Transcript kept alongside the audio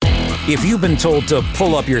If you've been told to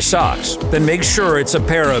pull up your socks, then make sure it's a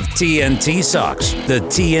pair of TNT socks. The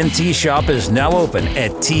TNT shop is now open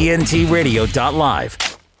at tntradio.live.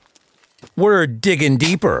 We're digging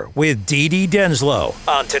deeper with Dee Denslow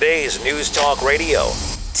on today's News Talk Radio,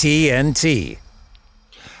 TNT.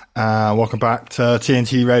 Welcome back to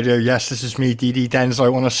TNT Radio. Yes, this is me, Dee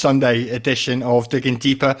Denslow, on a Sunday edition of Digging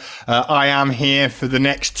Deeper. I am here for the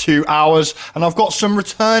next 2 hours, and I've got some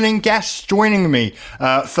returning guests joining me.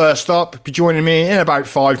 First up, be joining me in about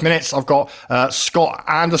 5 minutes. I've got Scott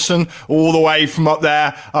Anderson, all the way from up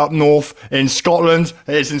there, up north in Scotland.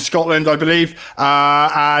 It is in Scotland, I believe,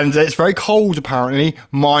 and it's very cold, apparently,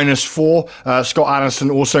 -4. Scott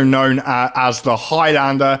Anderson, also known as the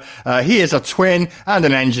Highlander. He is a twin and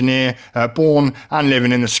an engineer, born and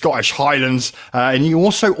living in the Scottish Highlands, and he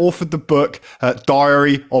also authored the book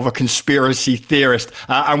Diary of a Conspiracy Theorist.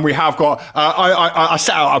 And we have got I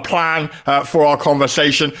set out a plan for our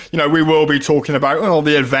conversation. You know, we will be talking about all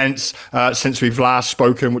the events since we've last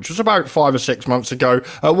spoken, which was about 5 or 6 months ago.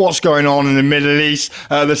 What's going on in the Middle East,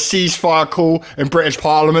 the ceasefire call in British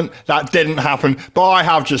Parliament, that didn't happen. But I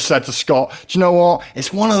have just said to Scott, do you know what?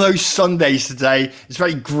 It's one of those Sundays today. It's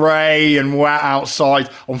very grey and wet outside.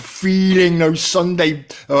 I'm feeling those Sunday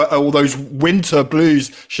or those winter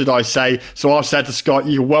blues, should I say. So I've said to Scott,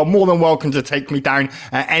 you're more than welcome to take me down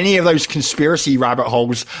any of those conspiracy rabbit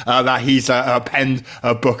holes that he's penned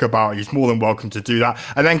a book about. He's more than welcome to do that.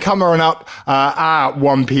 And then coming up at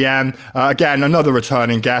 1 p.m, again, another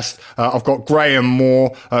returning guest. I've got Graham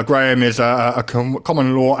Moore. Graham is a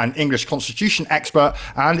common law and English constitution expert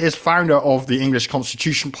and is founder of the English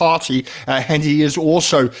Constitution Party. And he has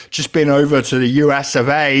also just been over to the US of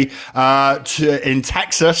A, in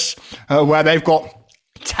Texas, where they've got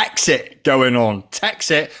Texit going on.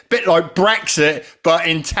 Texit, bit like Brexit, but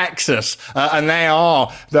in Texas. And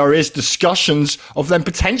there is discussions of them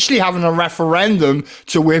potentially having a referendum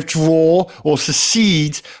to withdraw or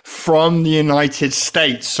secede from the United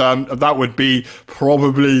States. That would be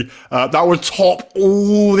probably, that would top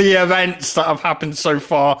all the events that have happened so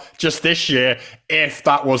far just this year, if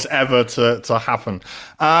that was ever to happen.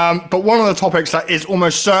 But one of the topics that is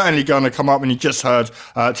almost certainly going to come up, and you just heard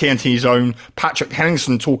TNT's own Patrick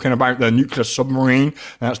Henningsen talking about the nuclear submarine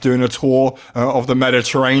that's doing a tour of the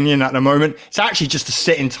Mediterranean at the moment. It's actually just a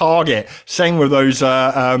sitting target. Same with those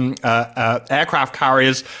aircraft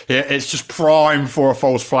carriers. It's just prime for a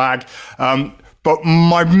false flag. But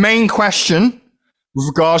my main question with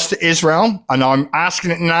regards to Israel, and I'm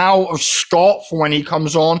asking it now of Scott for when he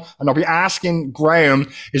comes on, and I'll be asking Graham,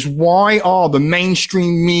 is why are the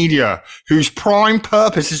mainstream media, whose prime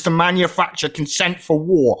purpose is to manufacture consent for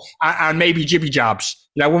war and maybe jibby jabs?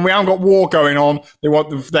 You know, when we haven't got war going on, they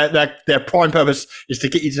want their prime purpose is to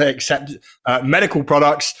get you to accept medical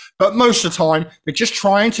products. But most of the time, they're just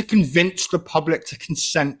trying to convince the public to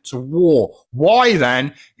consent to war. Why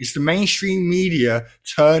then is the mainstream media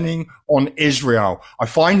turning on Israel? I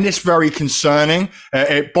find this very concerning.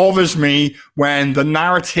 It bothers me when the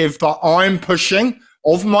narrative that I'm pushing,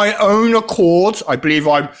 of my own accord, I believe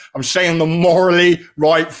I'm saying the morally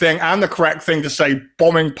right thing and the correct thing to say,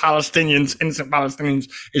 bombing Palestinians, innocent Palestinians,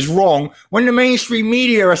 is wrong. When the mainstream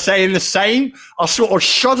media are saying the same, I sort of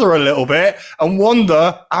shudder a little bit and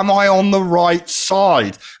wonder, am I on the right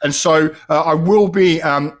side? And so I will be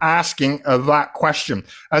asking that question.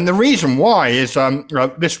 And the reason why is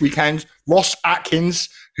this weekend, Ross Atkins,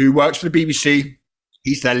 who works for the BBC,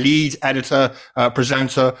 he's their lead editor,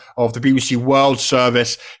 presenter of the BBC World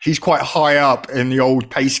Service. He's quite high up in the old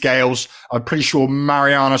pay scales. I'm pretty sure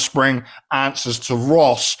Mariana Spring answers to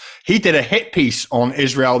Ross. He did a hit piece on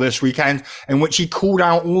Israel this weekend in which he called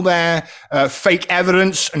out all their fake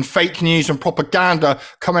evidence and fake news and propaganda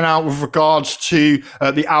coming out with regards to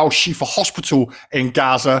the Al-Shifa hospital in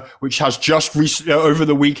Gaza, which has just recently, over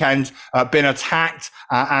the weekend, been attacked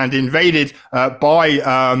and invaded by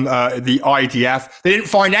the IDF. They didn't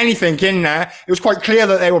find anything in there. It was quite clear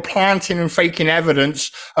that they were planting and faking evidence.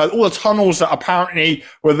 All the tunnels that apparently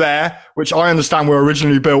were there, which I understand were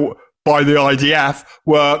originally built by the IDF,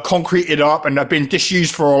 were concreted up and have been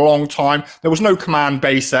disused for a long time. There was no command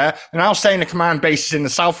base there. And now saying the command base is in the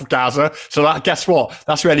south of Gaza. So that, guess what?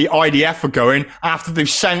 That's where the IDF are going after they've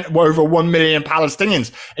sent over 1 million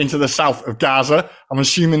Palestinians into the south of Gaza. I'm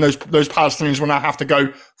assuming those Palestinians will now have to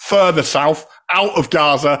go further south, out of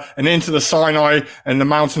Gaza and into the Sinai and the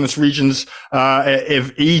mountainous regions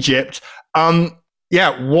of Egypt.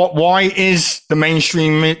 Why is the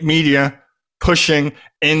mainstream media pushing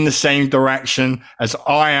in the same direction as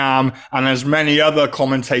I am and as many other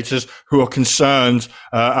commentators who are concerned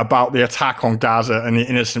about the attack on Gaza and the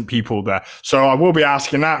innocent people there. So I will be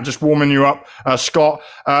asking that, just warming you up, Scott.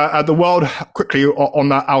 The world, quickly on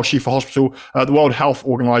that Al-Shifa Hospital, the World Health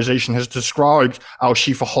Organization has described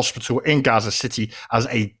Al-Shifa Hospital in Gaza City as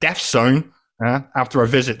a death zone. After a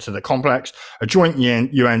visit to the complex, a joint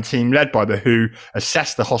UN team led by the WHO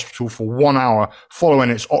assessed the hospital for 1 hour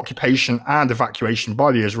following its occupation and evacuation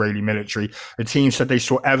by the Israeli military. The team said they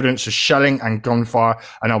saw evidence of shelling and gunfire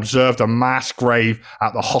and observed a mass grave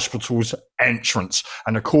at the hospital's entrance.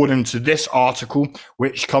 And according to this article,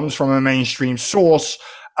 which comes from a mainstream source,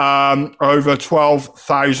 over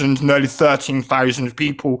 12,000, nearly 13,000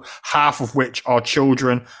 people, half of which are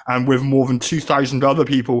children, and with more than 2,000 other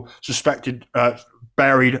people suspected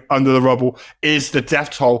buried under the rubble, is the death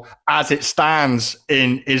toll as it stands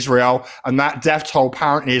in Israel. And that death toll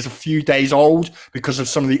apparently is a few days old because of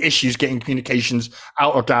some of the issues getting communications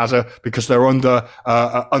out of Gaza because they're under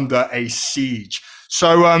a siege.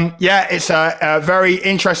 So, it's a very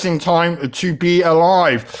interesting time to be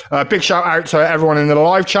alive. Big shout out to everyone in the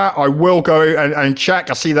live chat. I will go and check.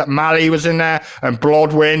 I see that Mally was in there and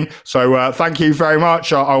Blodwin. So, thank you very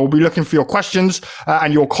much. I will be looking for your questions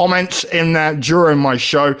and your comments in there during my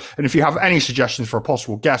show. And if you have any suggestions for a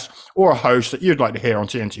possible guest or a host that you'd like to hear on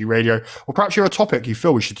TNT Radio, or perhaps you're a topic you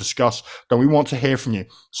feel we should discuss, then we want to hear from you.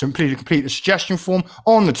 Simply complete the suggestion form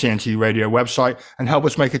on the TNT Radio website and help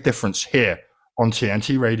us make a difference here on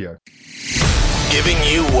TNT Radio. Giving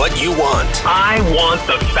you what you want. I want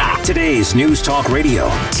the facts. Today's News Talk Radio,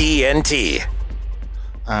 TNT.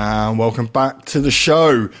 And welcome back to the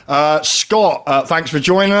show. Scott, thanks for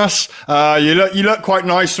joining us. You look quite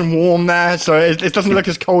nice and warm there, so it doesn't look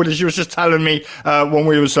as cold as you were just telling me when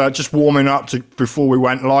we was just warming up before we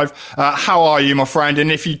went live. How are you, my friend? And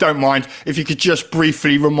if you don't mind, if you could just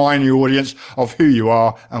briefly remind the audience of who you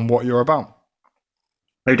are and what you're about.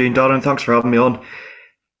 How you doing, Darren? Thanks for having me on.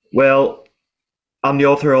 Well, I'm the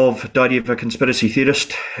author of Diary of a Conspiracy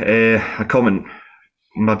Theorist. I comment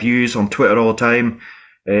my views on Twitter all the time.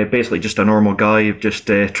 Basically just a normal guy, just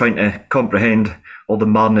trying to comprehend all the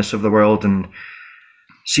madness of the world and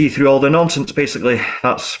see through all the nonsense, basically.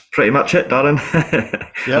 That's pretty much it, Darren.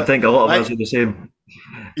 I think a lot of us are the same.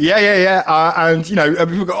 Yeah. And,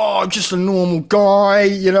 people go, I'm just a normal guy,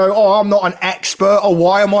 I'm not an expert. Or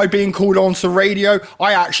why am I being called on to radio?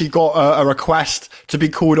 I actually got a request to be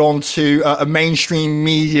called on to a mainstream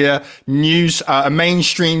media news, a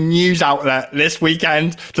mainstream news outlet this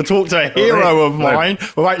weekend to talk to a hero of mine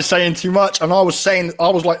without saying too much. And I was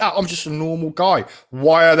like, I'm just a normal guy.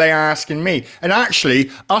 Why are they asking me? And actually,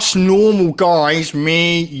 us normal guys,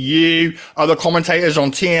 me, you, other commentators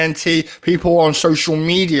on TNT, people on social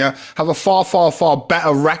media, have a far, far, far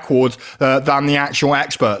better record than the actual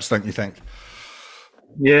experts, don't you think?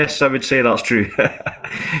 Yes, I would say that's true.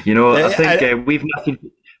 I think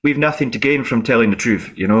we've nothing to gain from telling the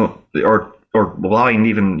truth, or lying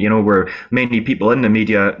even, where many people in the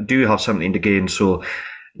media do have something to gain. So,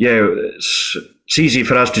 yeah, it's easy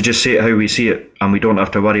for us to just say it how we see it, and we don't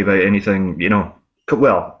have to worry about anything,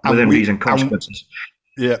 within reason, consequences.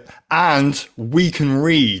 Yeah, and we can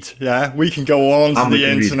read. Yeah, we can go on to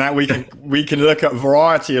the internet. We can look at a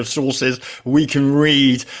variety of sources. We can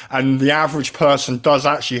read, and the average person does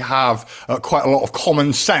actually have quite a lot of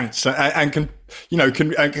common sense and can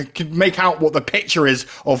make out what the picture is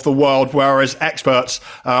of the world, whereas experts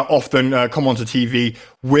often come onto TV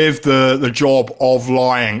with the job of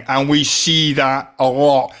lying. And we see that a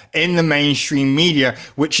lot in the mainstream media,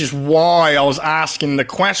 which is why I was asking the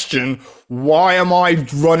question, why am I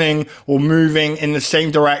running or moving in the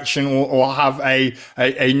same direction or have a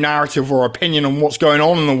narrative or opinion on what's going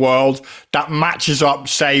on in the world that matches up,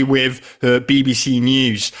 say, with BBC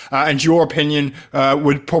News? And your opinion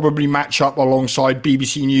would probably match up alongside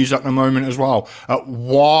BBC News at the moment as well.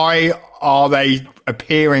 Why are they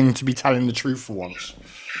appearing to be telling the truth for once?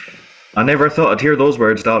 I never thought I'd hear those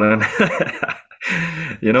words, Darren.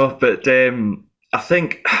 But I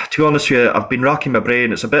think, to be honest with you, I've been racking my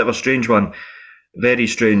brain. It's a bit of a strange one, very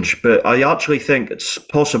strange. But I actually think it's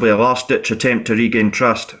possibly a last-ditch attempt to regain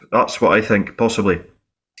trust. That's what I think, possibly.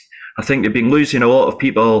 I think they've been losing a lot of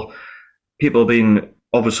people being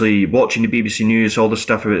obviously watching the BBC News, all the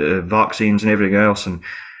stuff about vaccines and everything else, and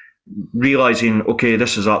realising, okay,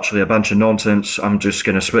 this is actually a bunch of nonsense. I'm just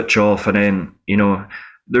going to switch off, and then,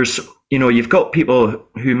 you've got people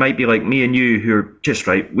who might be like me and you who are just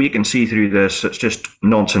right. We can see through this. It's just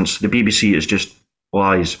nonsense. The BBC is just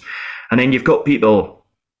lies. And then you've got people,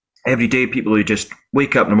 everyday people who just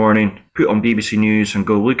wake up in the morning, put on BBC News and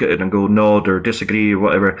go look at it and go nod or disagree or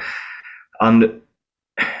whatever. and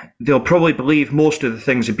they'll probably believe most of the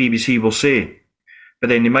things the BBC will say. But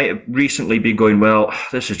then they might have recently been going, well,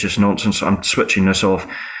 this is just nonsense, I'm switching this off.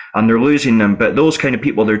 And they're losing them. But those kind of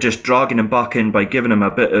people, they're just dragging them back in by giving them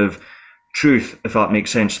a bit of truth, if that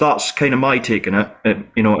makes sense. That's kind of my take on it.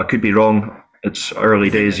 I could be wrong. It's early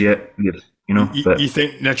days yet. But you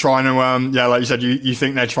think they're trying to, like you said, you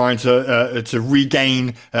think they're trying to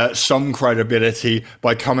regain some credibility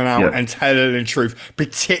by coming out and telling the truth,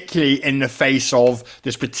 particularly in the face of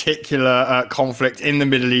this particular conflict in the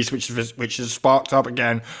Middle East, which has sparked up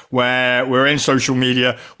again, where we're in social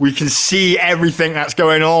media, we can see everything that's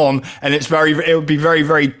going on, and it would be very,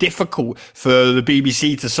 very difficult for the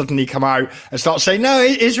BBC to suddenly come out and start saying, no,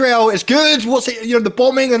 Israel is good. What's it? The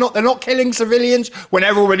bombing, they're not killing civilians, when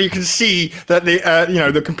everybody can see that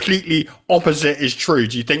the completely opposite is true.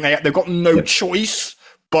 Do you think they've got no choice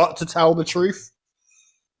but to tell the truth?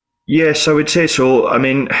 Yes, I would say so. I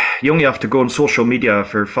mean, you only have to go on social media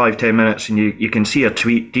for 5-10 minutes and you can see a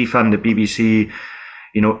tweet, defund the BBC.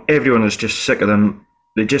 Everyone is just sick of them.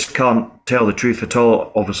 They just can't tell the truth at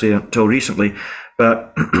all, obviously, until recently.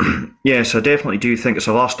 But yes, I definitely do think it's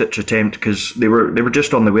a last-ditch attempt, because they were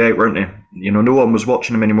just on the way out, weren't they? No one was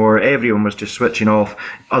watching them anymore. Everyone was just switching off.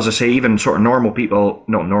 As I say, even sort of normal people,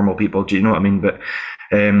 not normal people, do you know what I mean? But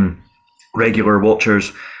regular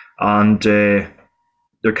watchers, and their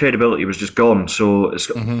credibility was just gone. So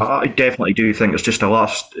I definitely do think it's just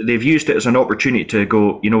they've used it as an opportunity to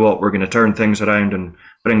go, you know what, we're going to turn things around and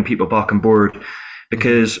bring people back on board.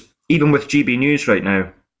 Because even with GB News right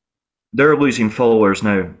now, they're losing followers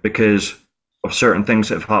now because of certain things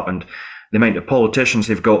that have happened. The amount of politicians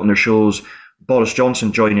they've got on their shows, Boris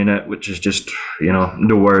Johnson joining it, which is just,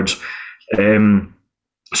 no words.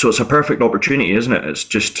 So it's a perfect opportunity, isn't it? It's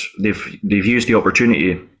just they've used the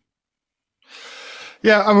opportunity.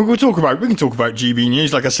 Yeah, I mean, we can talk about GB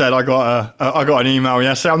News. Like I said, I got an email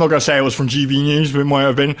yesterday. I'm not going to say it was from GB News, but it might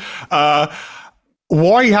have been.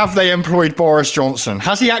 Why have they employed Boris Johnson?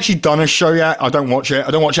 Has he actually done a show yet? I don't watch it. I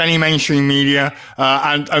don't watch any mainstream media.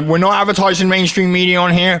 And we're not advertising mainstream media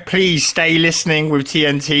on here. Please stay listening with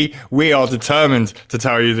TNT. We are determined to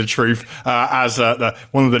tell you the truth as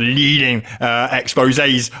one of the leading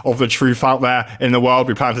exposés of the truth out there in the world.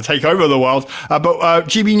 We plan to take over the world. But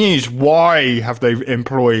GB News, why have they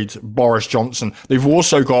employed Boris Johnson? They've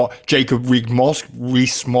also got Jacob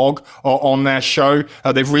Rees-Mogg on their show.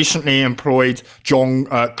 They've recently employed John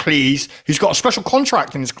Cleese, who's got a special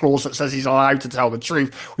contract in his clause that says he's allowed to tell the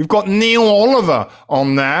truth. We've got Neil Oliver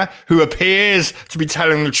on there, who appears to be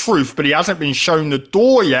telling the truth, but he hasn't been shown the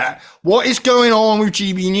door yet. What is going on with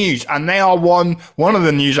GB News? And they are one of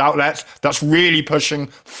the news outlets that's really pushing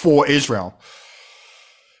for Israel.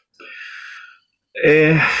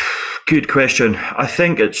 Good question. I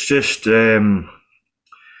think it's just if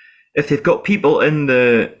they've got people in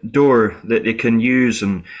the door that they can use,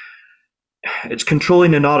 and it's controlling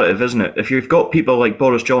the narrative, isn't it? If you've got people like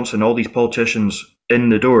Boris Johnson, all these politicians in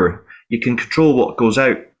the door, you can control what goes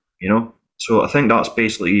out, So I think that's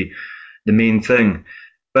basically the main thing.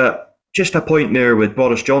 But just a point there with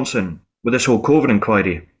Boris Johnson, with this whole COVID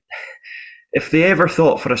inquiry. If they ever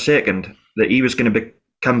thought for a second that he was going to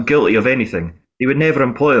become guilty of anything, they would never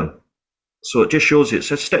employ him. So it just shows you it's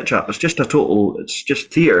a stitch-up. It's just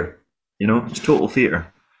theatre, It's total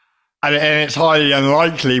theatre. And it's highly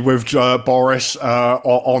unlikely with Boris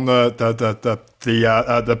on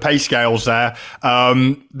the pay scales there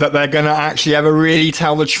that they're going to actually ever really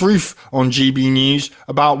tell the truth on GB News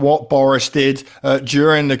about what Boris did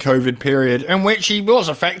during the COVID period, in which he was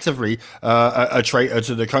effectively a traitor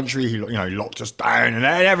to the country. He locked us down and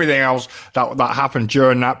everything else that happened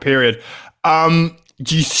during that period.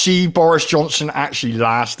 Do you see Boris Johnson actually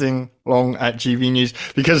lasting long at GB News?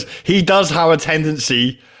 Because he does have a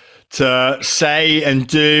tendency to say and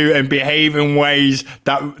do and behave in ways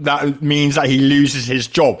that means that he loses his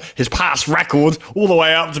job. His past record, all the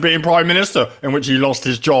way up to being Prime Minister, in which he lost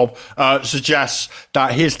his job, suggests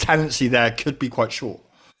that his tendency there could be quite short.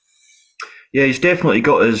 Yeah, he's definitely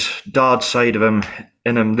got his dad's side of him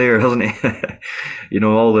in him there, hasn't he?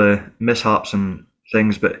 All the mishaps and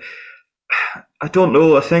things. But I don't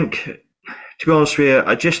know. I think, to be honest with you,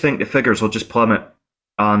 I just think the figures will just plummet,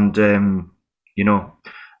 and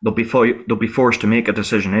they'll be forced to make a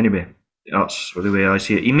decision anyway. That's the way I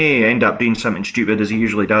see it. He may end up doing something stupid, as he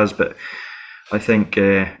usually does, but I think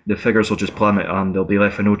the figures will just plummet and they'll be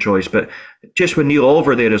left with no choice. But just with Neil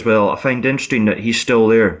Oliver there as well, I find it interesting that he's still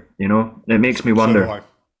there, It makes me wonder. So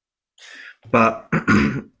but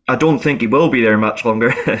I don't think he will be there much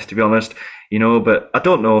longer, to be honest, but I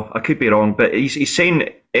don't know. I could be wrong, but he's saying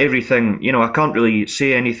everything, I can't really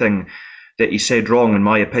say anything that he said wrong, in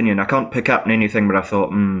my opinion. I can't pick up on anything where I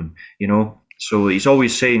thought, So he's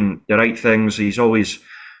always saying the right things. He's always,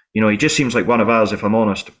 he just seems like one of us, if I'm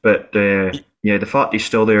honest. But the fact he's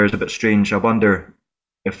still there is a bit strange. I wonder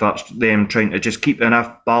if that's them trying to just keep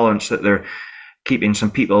enough balance that they're keeping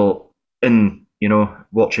some people in,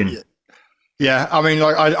 watching. Yeah, I mean,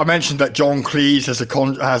 like I mentioned that John Cleese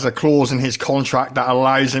has a clause in his contract that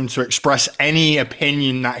allows him to express any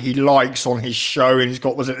opinion that he likes on his show, and he's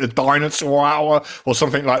got, was it the Dinosaur Hour or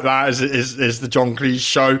something like that? Is the John Cleese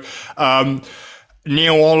show?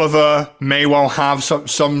 Neil Oliver may well have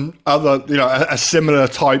some other, a similar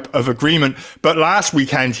type of agreement. But last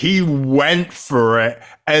weekend, he went for it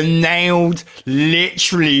and nailed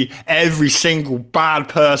literally every single bad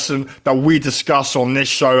person that we discuss on this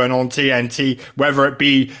show and on TNT, whether it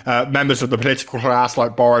be members of the political class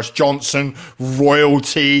like Boris Johnson,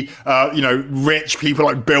 royalty, rich people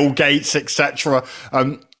like Bill Gates, etc.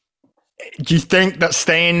 Do you think that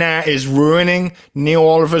staying there is ruining Neil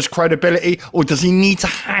Oliver's credibility, or does he need to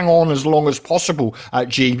hang on as long as possible at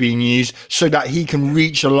GB News so that he can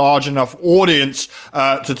reach a large enough audience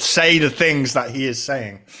to say the things that he is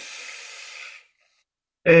saying?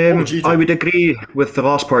 I would agree with the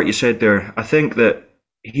last part you said there. I think that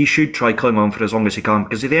he should try cling on for as long as he can,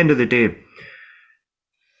 because at the end of the day,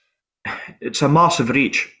 it's a massive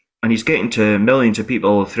reach, and he's getting to millions of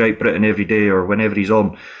people throughout Britain every day or whenever he's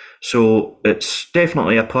on. So it's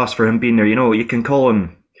definitely a plus for him being there. You can call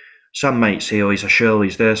him, some might say, he's a shill,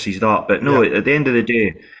 he's this, he's that. But no, At the end of the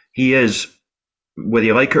day, he is, whether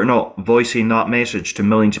you like it or not, voicing that message to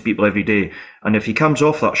millions of people every day. And if he comes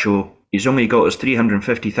off that show, he's only got his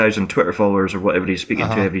 350,000 Twitter followers or whatever he's speaking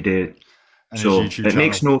to every day. And so it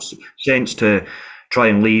makes no sense to try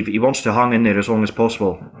and leave. He wants to hang in there as long as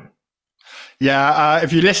possible. Yeah,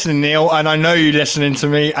 if you're listening, Neil, and I know you're listening to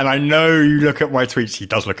me, and I know you look at my tweets. He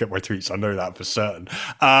does look at my tweets. I know that for certain.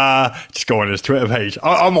 Just go on his Twitter page.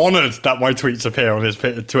 I'm honoured that my tweets appear on his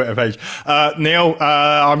Twitter page. Neil,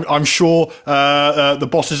 I'm sure the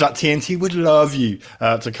bosses at TNT would love you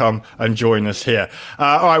to come and join us here.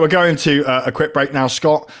 All right, we're going to a quick break now,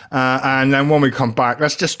 Scott, and then when we come back,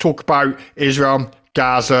 let's just talk about Israel,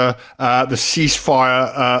 Gaza, the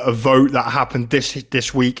ceasefire vote that happened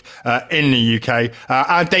this week in the UK,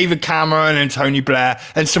 and David Cameron and Tony Blair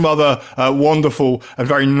and some other wonderful and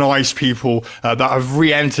very nice people that have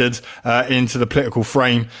re-entered into the political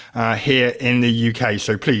frame here in the UK.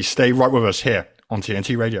 So please stay right with us here on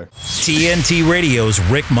TNT Radio. TNT Radio's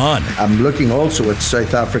Rick Munn. I'm looking also at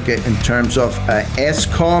South Africa in terms of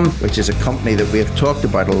Eskom, which is a company that we have talked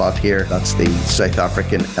about a lot here. That's the South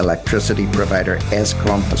African electricity provider.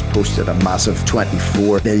 Eskom has posted a massive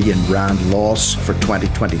 24 billion rand loss for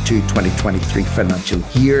 2022-2023 financial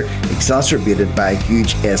year, exacerbated by a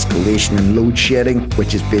huge escalation in load shedding,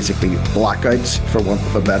 which is basically blackouts, for want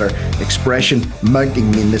of a better expression,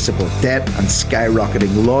 mounting municipal debt and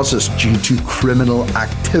skyrocketing losses due to criminal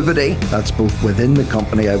activity. That's both within the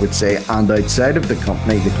company, I would say, and outside of the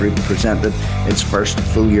company. The group presented its first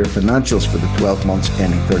full year financials for the 12 months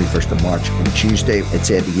ending 31st of March on Tuesday. It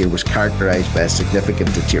said the year was characterised by a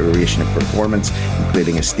significant deterioration of performance,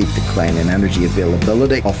 including a steep decline in energy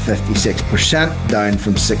availability of 56%, down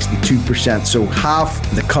from 62%. So half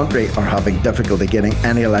the country are having difficulty getting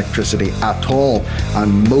any electricity at all,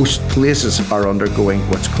 and most places are undergoing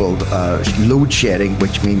what's called load shedding,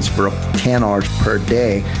 which means for up to 10 hours per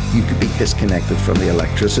day you could be disconnected from the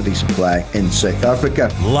electricity supply in South Africa.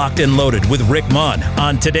 Locked and loaded with Rick Munn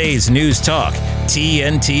on today's News Talk,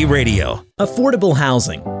 TNT Radio. Affordable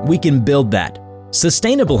housing, we can build that.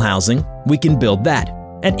 Sustainable housing, we can build that.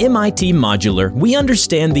 At MIT Modular, we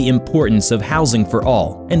understand the importance of housing for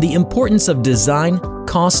all and the importance of design,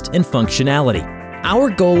 cost, and functionality. Our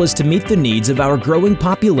goal is to meet the needs of our growing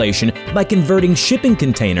population by converting shipping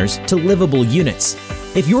containers to livable units.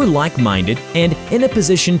 If you're like-minded and in a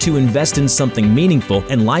position to invest in something meaningful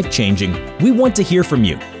and life-changing, we want to hear from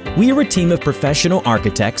you. We are a team of professional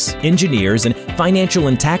architects, engineers, and financial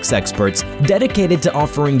and tax experts dedicated to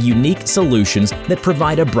offering unique solutions that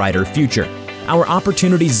provide a brighter future. Our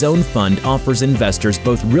Opportunity Zone Fund offers investors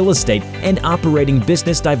both real estate and operating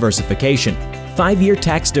business diversification, 5-year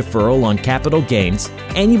tax deferral on capital gains,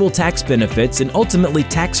 annual tax benefits, and ultimately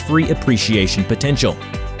tax-free appreciation potential.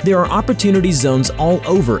 There are opportunity zones all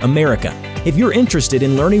over America. If you're interested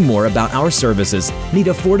in learning more about our services, need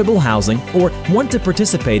affordable housing, or want to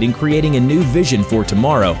participate in creating a new vision for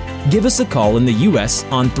tomorrow, give us a call in the U.S.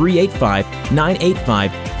 on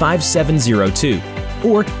 385-985-5702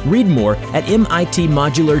 or read more at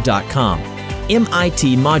mitmodular.com.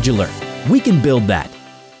 MIT Modular. We can build that.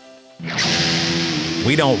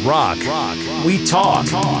 We don't rock. We talk.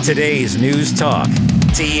 Today's News Talk.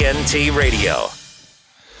 TNT Radio.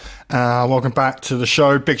 Welcome back to the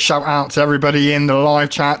show. Big shout out to everybody in the live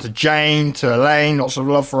chat, to Jane, to Elaine. Lots of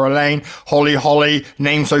love for Elaine. Holly,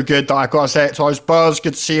 name so good that I've got to say it twice. Buzz,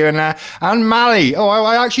 good to see you in there. And Mally. Oh,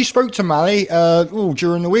 I actually spoke to Mally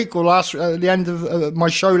during the week or the end of my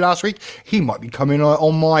show last week. He might be coming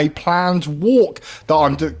on my planned walk that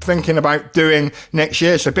I'm thinking about doing next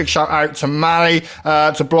year. So big shout out to Mally,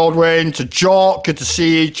 to Blodwin, to Jock. Good to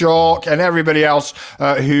see you, Jock, and everybody else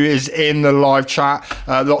who is in the live chat.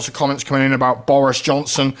 Lots of comments coming in about Boris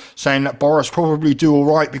Johnson, saying that Boris probably do all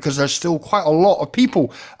right because there's still quite a lot of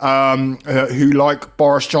people who like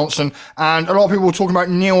Boris Johnson, and a lot of people talking about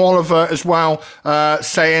Neil Oliver as well,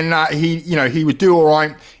 saying that he would do all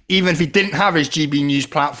right even if he didn't have his GB News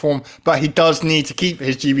platform, but he does need to keep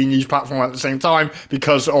his GB News platform at the same time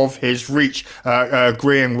because of his reach,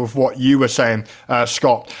 agreeing with what you were saying,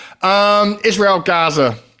 Scott. Israel,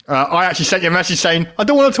 Gaza. I actually sent you a message saying, I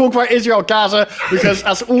don't want to talk about Israel, Gaza, because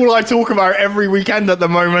that's all I talk about every weekend at the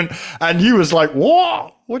moment. And you was like,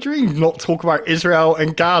 what? What do you mean not talk about Israel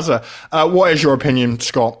and Gaza? What is your opinion,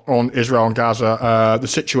 Scott, on Israel and Gaza, the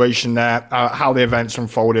situation there, how the events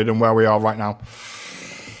unfolded and where we are right now?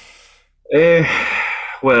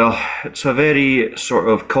 Well, it's a very sort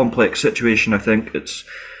of complex situation, I think.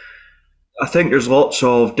 I think there's lots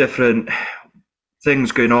of different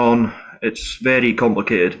things going on. It's very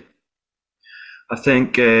complicated. I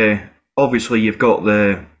think, obviously, you've got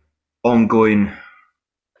the ongoing,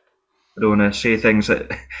 I don't want to say things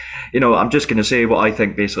that, I'm just going to say what I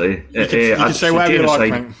think, basically. You can say whatever you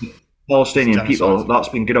like, Palestinian people, that's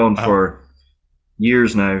been going on for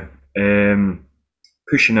years now,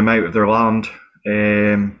 pushing them out of their land.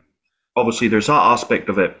 Obviously, there's that aspect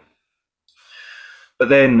of it. But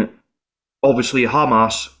then, obviously,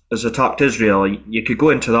 Hamas has attacked Israel. You could go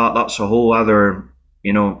into that. That's a whole other,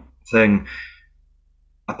 thing.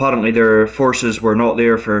 Apparently, their forces were not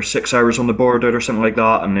there for 6 hours on the border or something like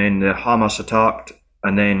that, and then the Hamas attacked,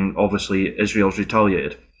 and then obviously Israel's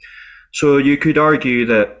retaliated. So you could argue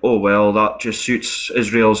that, that just suits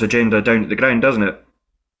Israel's agenda down to the ground, doesn't it?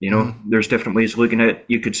 There's different ways of looking at it.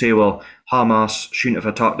 You could say, well, Hamas shouldn't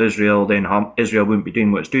have attacked Israel, then Israel wouldn't be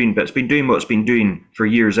doing what it's doing, but it's been doing what it's been doing for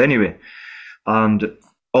years anyway. And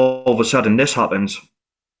all of a sudden this happens.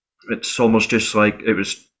 It's almost just like it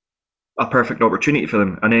was a perfect opportunity for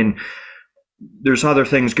them. And then there's other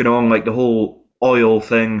things going on, like the whole oil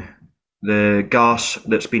thing, the gas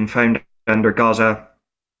that's been found under Gaza.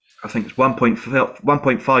 I think it's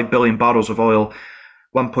 1.5 billion barrels of oil,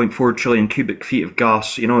 1.4 trillion cubic feet of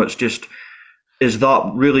gas. It's just, is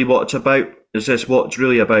that really what it's about? Is this what it's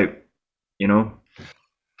really about?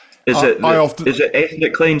 Is it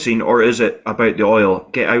ethnic cleansing, or is it about the oil?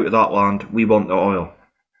 Get out of that land. We want the oil.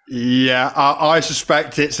 Yeah, I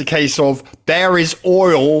suspect it's a case of there is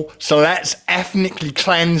oil, so let's ethnically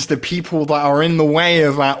cleanse the people that are in the way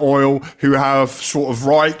of that oil, who have sort of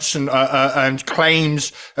rights and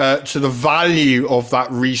claims to the value of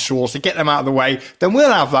that resource, to get them out of the way. Then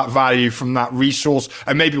we'll have that value from that resource,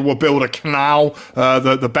 and maybe we'll build a canal,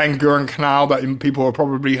 the Ben Gurion Canal that people have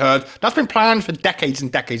probably heard. That's been planned for decades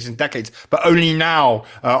and decades and decades, but only now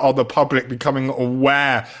are the public becoming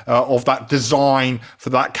aware of that design for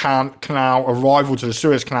that canal arrival to the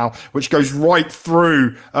Suez Canal, which goes right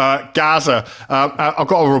through Gaza. I've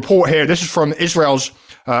got a report here. This is from Israel's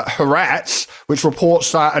Haaretz, which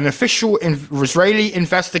reports that an official Israeli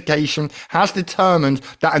investigation has determined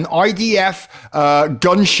that an IDF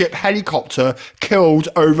gunship helicopter killed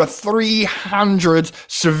over 300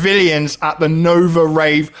 civilians at the Nova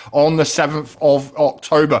rave on the 7th of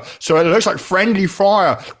October. So it looks like friendly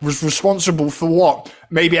fire was responsible for what?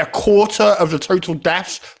 Maybe a quarter of the total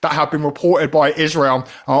deaths that have been reported by Israel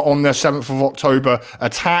on the 7th of October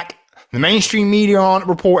attack. The mainstream media aren't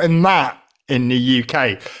reporting that in the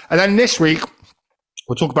UK. And then this week,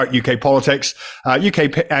 we'll talk about UK politics.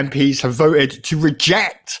 UK MPs have voted to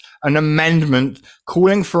reject an amendment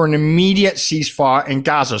calling for an immediate ceasefire in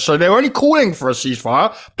Gaza. So they're only calling for a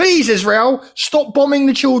ceasefire. Please, Israel, stop bombing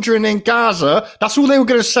the children in Gaza. That's all they were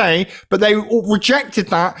going to say. But they rejected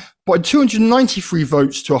that by 293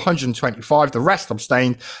 votes to 125. The rest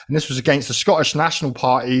abstained. And this was against the Scottish National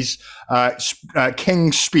Party's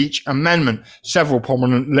King's Speech Amendment. Several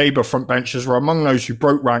prominent Labour frontbenchers were among those who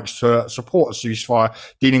broke ranks to support a ceasefire,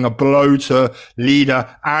 dealing a blow to leader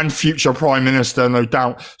and future Prime Minister, no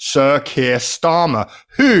doubt, Sir Keir Starmer,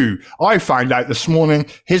 who I found out this morning,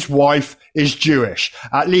 his wife is Jewish.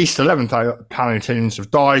 At least 11 Palestinians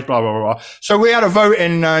have died, blah, blah, blah. So we had a vote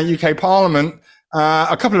in UK Parliament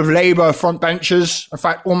a couple of Labour frontbenchers. In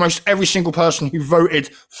fact, almost every single person who voted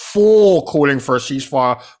for calling for a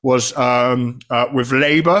ceasefire was with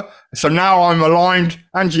Labour. So now I'm aligned,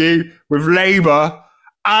 and you, with Labour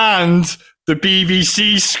and the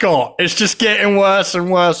BBC, Scott. It's just getting worse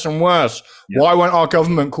and worse and worse. Yep. Why won't our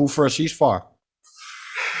government call for a ceasefire?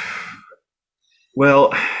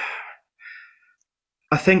 Well,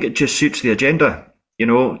 I think it just suits the agenda,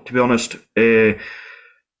 to be honest.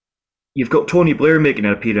 You've got Tony Blair making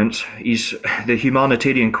an appearance. He's the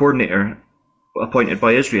humanitarian coordinator appointed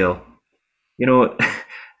by Israel.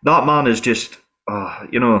 That man is just,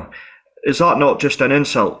 is that not just an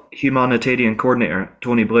insult? Humanitarian coordinator,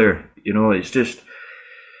 Tony Blair. It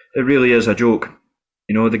really is a joke.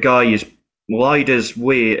 The guy has lied his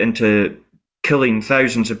way into killing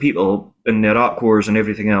thousands of people in the Iraq wars and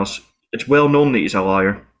everything else. It's well known that he's a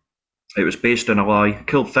liar. It was based on a lie,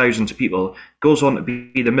 killed thousands of people, goes on to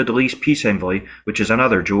be the Middle East peace envoy, which is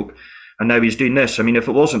another joke. And now he's doing this. I mean, if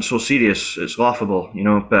it wasn't so serious, it's laughable,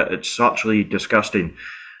 but it's actually disgusting.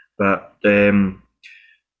 But I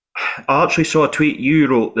actually saw a tweet you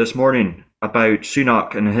wrote this morning about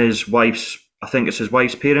Sunak and his wife's, I think it's his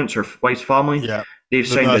wife's parents or wife's family. Yeah. They've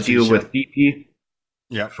signed a deal with BP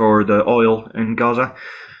for the oil in Gaza.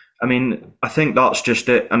 I mean, I think that's just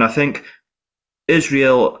it. And I think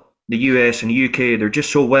Israel, the US and the UK, they're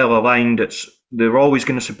just so well aligned. They're always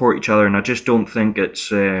going to support each other. And I just don't think it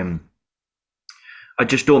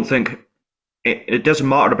doesn't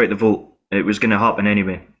matter about the vote. It was going to happen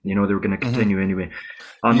anyway. They were going to continue anyway.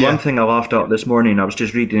 And one thing I laughed at this morning, I was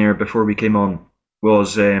just reading here before we came on,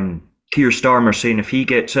 was Keir Starmer saying if he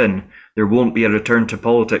gets in, there won't be a return to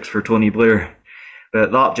politics for Tony Blair.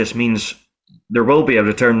 But that just means there will be a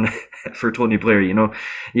return for Tony Blair.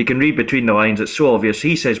 You can read between the lines. It's so obvious.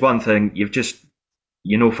 He says one thing,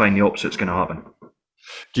 find the opposite's going to happen.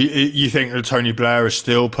 Do you think that Tony Blair is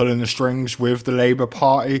still pulling the strings with the Labour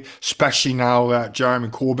Party, especially now that Jeremy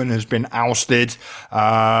Corbyn has been ousted,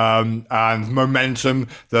 and Momentum,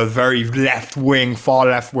 the very far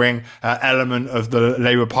left-wing element of the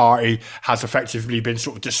Labour Party, has effectively been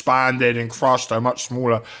sort of disbanded and crushed, they're much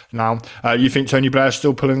smaller now. You think Tony Blair is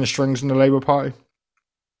still pulling the strings in the Labour Party?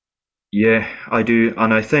 Yeah, I do.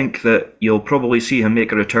 And I think that you'll probably see him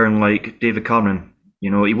make a return like David Cameron. He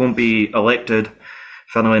won't be elected.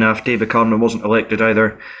 Funnily enough, David Cameron wasn't elected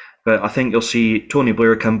either, but I think you'll see Tony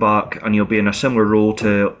Blair come back and he'll be in a similar role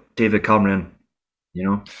to David Cameron.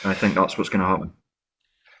 I think that's what's going to happen.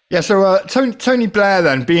 Yeah, so Tony Blair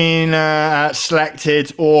then being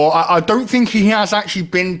selected, or I don't think he has actually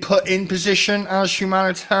been put in position as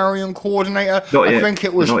humanitarian coordinator. Not yet. I think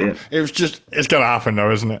it was just, it's going to happen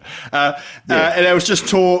though, isn't it? And there was just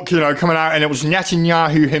talk, coming out, and it was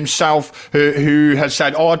Netanyahu himself who had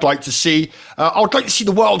said, I'd like to see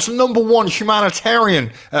the world's #1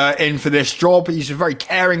 humanitarian in for this job. He's a very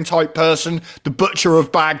caring type person, the butcher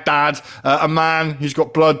of Baghdad, a man who's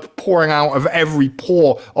got blood pouring out of every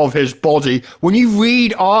pore of his body. When you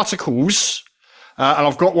read articles, and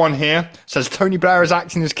I've got one here, it says Tony Blair is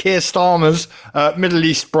acting as Keir Starmer's Middle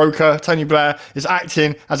East broker. Tony Blair is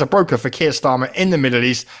acting as a broker for Keir Starmer in the Middle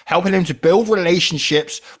East, helping him to build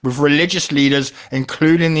relationships with religious leaders,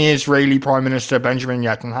 including the Israeli Prime Minister Benjamin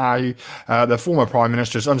Netanyahu. The former Prime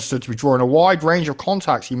Minister is understood to be drawing a wide range of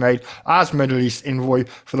contacts he made as Middle East envoy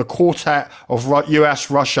for the quartet of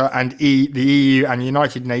US, Russia, and the EU and the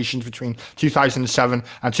United Nations between 2007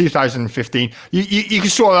 and 2015. You can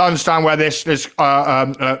sort of understand where this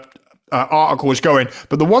article is going.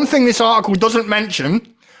 But the one thing this article doesn't mention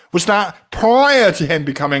was that prior to him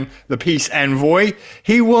becoming the peace envoy,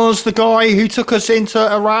 he was the guy who took us into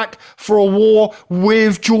Iraq for a war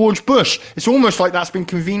with George Bush. It's almost like that's been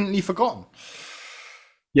conveniently forgotten.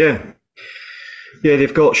 Yeah,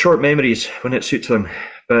 they've got short memories when it suits them.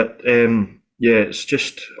 But it's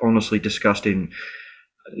just honestly disgusting.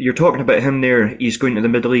 You're talking about him there, he's going to the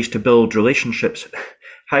Middle East to build relationships.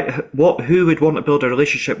 Who would want to build a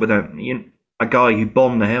relationship with a guy who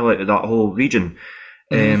bombed the hell out of that whole region?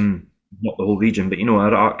 Not the whole region, but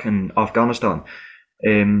Iraq and Afghanistan.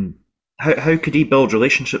 How could he build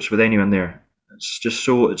relationships with anyone there? It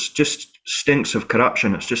just stinks of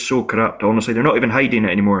corruption. It's just so corrupt. Honestly, they're not even hiding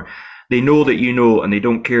it anymore. They know that and they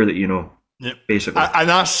don't care that Yep. Basically, and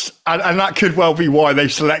that could well be why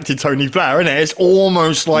they've selected Tony Blair, isn't it? It's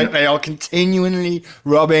almost like they are continually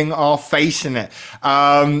rubbing our face in it.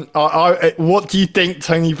 What do you think,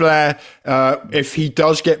 Tony Blair, if he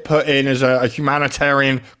does get put in as a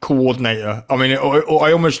humanitarian coordinator? I mean,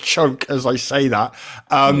 I almost choke as I say that.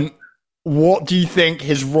 What do you think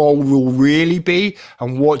his role will really be,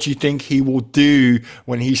 and what do you think he will do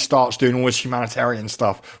when he starts doing all this humanitarian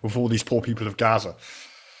stuff with all these poor people of Gaza?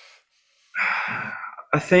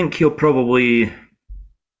 I think he'll probably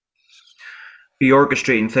be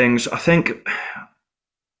orchestrating things. I think,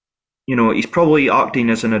 he's probably acting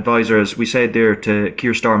as an advisor, as we said there, to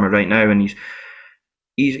Keir Starmer right now, and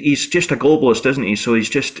he's just a globalist, isn't he? So he's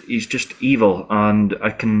just evil, and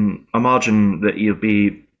I can imagine that he'll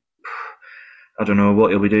be, I don't know what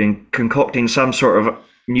he'll be doing, concocting some sort of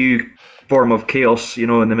new form of chaos, in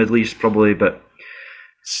the Middle East probably, but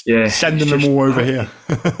yeah. Sending them all over here.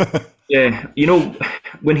 Yeah,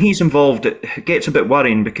 when he's involved, it gets a bit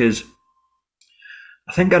worrying because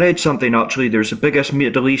I think I read something actually, there's the biggest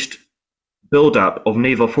Middle East build-up of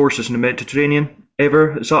naval forces in the Mediterranean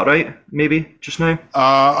ever. Is that right? Maybe just now?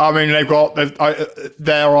 I mean,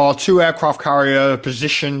 there are 2 aircraft carrier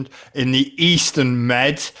positioned in the Eastern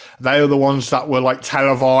Med. They are the ones that were like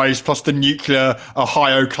televised, plus the nuclear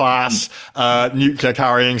Ohio class nuclear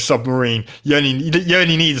carrying submarine. You only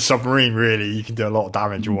need a submarine, really. You can do a lot of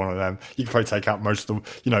damage with one of them. You can probably take out most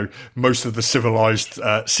of the civilized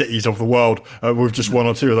cities of the world with just 1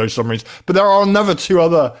 or 2 of those submarines. But there are another 2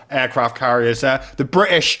 other aircraft carriers there. The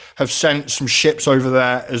British have sent some ships over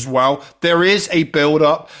there as well. There is a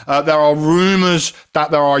build-up. There are rumours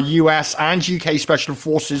that there are US and UK special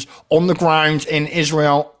forces on the ground in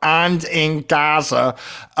Israel and in Gaza.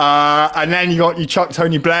 And then you chuck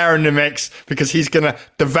Tony Blair in the mix because he's going to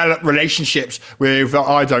develop relationships with,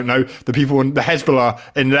 I don't know, the people in the Hezbollah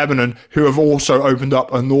in Lebanon who have also opened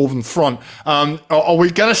up a northern front. Are we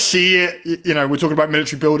going to see it? We're talking about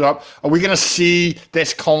military build-up. Are we going to see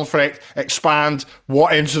this conflict expand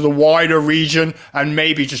into the wider region and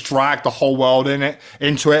maybe just drag the whole world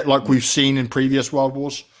into it like we've seen in previous world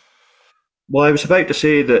wars? Well, I was about to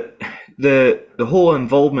say that the whole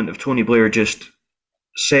involvement of Tony Blair just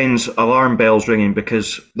sends alarm bells ringing,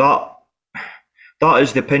 because that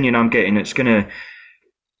is the opinion I'm getting. It's going to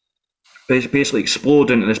basically explode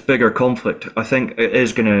into this bigger conflict. I think it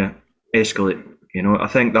is going to escalate. I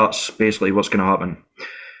think that's basically what's going to happen.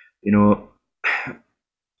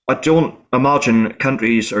 I don't imagine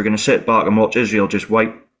countries are going to sit back and watch Israel just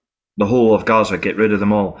wipe the whole of Gaza, get rid of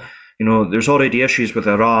them all. There's already issues with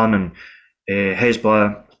Iran and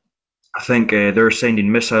Hezbollah. I think they're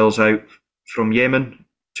sending missiles out from Yemen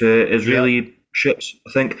to Israeli ships,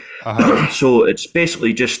 I think. So it's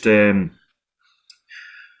basically just it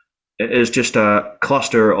is just a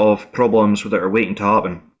cluster of problems that are waiting to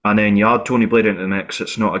happen. And then you add Tony Blair into the mix,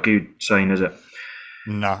 it's not a good sign, is it?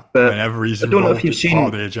 Nah, but whenever he's I don't know if involved, it's part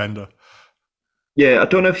of the agenda. Yeah, I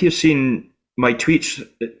don't know if you've seen my tweets,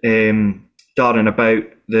 Darren, about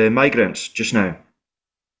the migrants just now,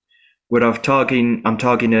 where I'm tagging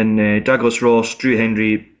in Douglas Ross, Drew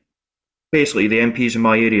Henry, basically the MPs in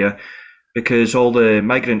my area, because all the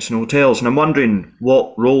migrants in hotels, and I'm wondering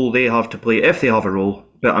what role they have to play, if they have a role.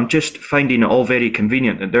 But I'm just finding it all very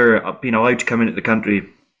convenient that they're being allowed to come into the country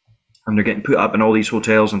and they're getting put up in all these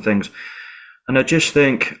hotels and things. And I just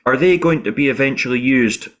think, are they going to be eventually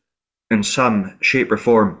used in some shape or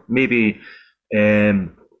form, maybe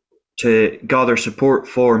to gather support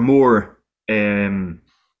for more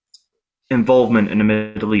involvement in the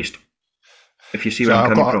Middle East? If you see where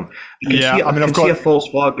I'm coming from. I can see a false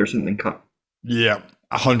flag or something cut. Yeah.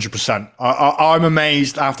 100%. I'm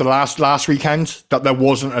amazed after last weekend that there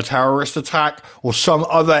wasn't a terrorist attack or some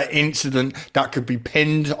other incident that could be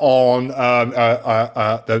pinned on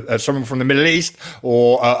someone from the Middle East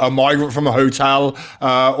or a migrant from a hotel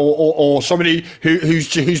or somebody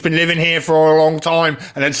who's been living here for a long time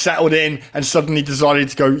and then settled in and suddenly decided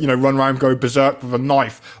to go run around, go berserk with a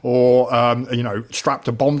knife or strapped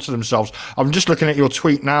a bomb to themselves. I'm just looking at your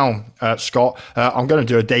tweet now, Scott. I'm going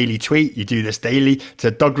to do a daily tweet. You do this daily. To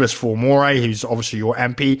Douglas Formore, who's obviously your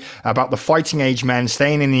MP, about the fighting age men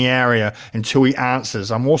staying in the area until he answers.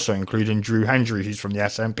 I'm also including Drew Hendry, who's from the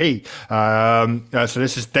SNP. So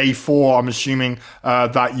this is day 4. I'm assuming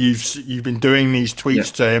that you've been doing these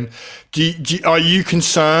tweets to him. Are you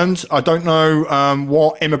concerned? I don't know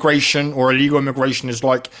what immigration or illegal immigration is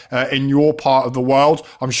like in your part of the world.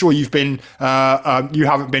 I'm sure you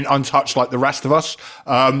haven't been untouched like the rest of us.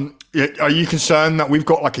 Are you concerned that we've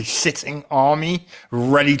got like a sitting army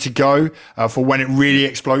ready to go for when it really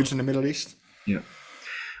explodes in the Middle East? Yeah.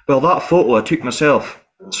 Well, that photo I took myself.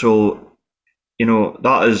 So,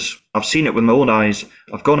 I've seen it with my own eyes.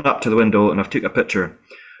 I've gone up to the window and I've took a picture.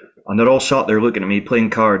 And they're all sat there looking at me,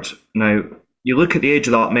 playing cards. Now, you look at the age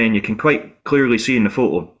of that man, you can quite clearly see in the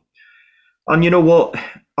photo. And you know what?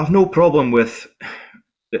 I've no problem with...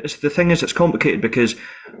 The thing is, it's complicated because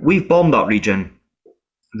we've bombed that region.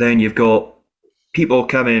 then you've got people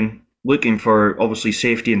coming looking for obviously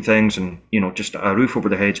safety and things, and just a roof over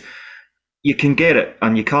their heads. You can get it,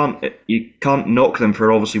 and you can't knock them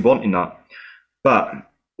for obviously wanting that. But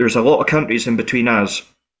there's a lot of countries in between us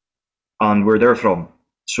and where they're from,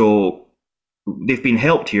 so they've been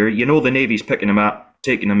helped here. The Navy's picking them up,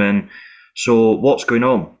 taking them in. So what's going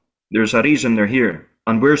on? There's a reason they're here.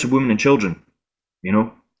 And where's the women and children?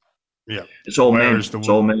 Yeah, it's all men. It's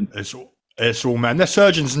all men. It's all men. They're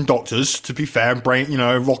surgeons and doctors, to be fair,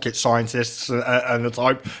 rocket scientists and the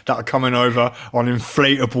type that are coming over on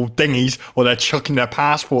inflatable dinghies, or they're chucking their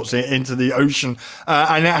passports into the ocean.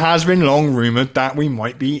 And it has been long rumoured that we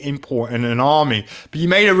might be importing an army. But you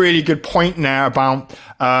made a really good point now about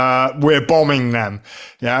we're bombing them.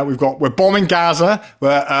 Yeah, we're bombing Gaza,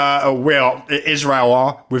 where Israel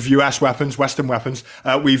are with US weapons, Western weapons.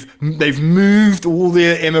 They've moved all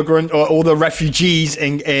the all the refugees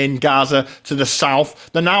in Gaza to the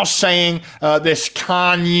south. They're now saying this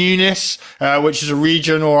Khan Yunis, which is a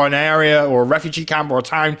region or an area or a refugee camp or a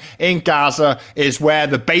town in Gaza, is where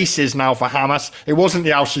the base is now for Hamas. It wasn't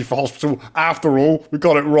the Al-Shifa hospital after all. We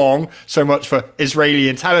got it wrong. So much for Israeli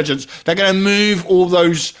intelligence. They're going to move all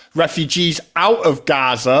those refugees out of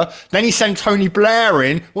Gaza. Then he sent Tony Blair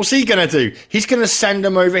in. What's he going to do? He's going to send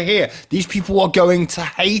them over here. These people are going to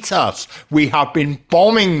hate us. We have been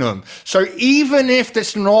bombing them. So even if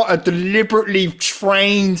it's not a deliberately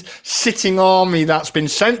trained sitting army that's been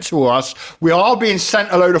sent to us, we are being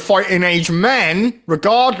sent a load of fighting age men,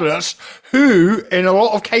 regardless, who in a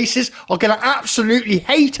lot of cases are going to absolutely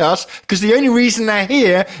hate us, because the only reason they're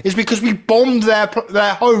here is because we bombed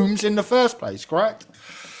their homes in the first place, correct?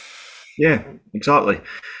 Yeah, exactly.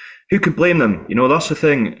 Who could blame them? That's the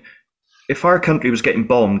thing. If our country was getting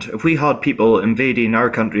bombed, if we had people invading our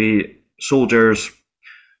country, soldiers,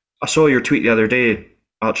 I saw your tweet the other day.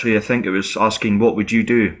 Actually, I think it was asking, what would you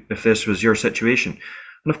do if this was your situation?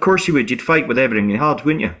 And of course you would. You'd fight with everything you had,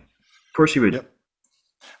 wouldn't you? Of course you would. Yep.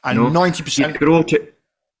 And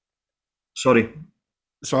 90%.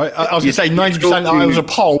 Sorry, I was going to say 90%. It was a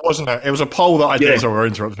poll, wasn't it? It was a poll that I did. Sorry, we're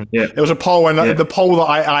interrupting. Yeah. It was a poll, and the poll that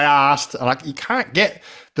I asked, and you can't get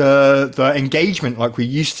the engagement like we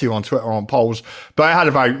used to on Twitter on polls, but I had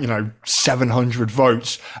about 700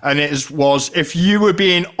 votes, and it was, if you were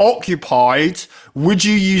being occupied, would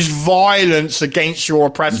you use violence against your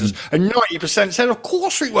oppressors? And 90% said, of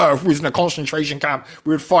course we were. If we was in a concentration camp,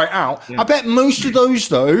 we would fight out. I bet most of those,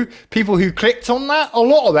 though, people who clicked on that, a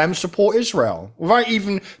lot of them support Israel without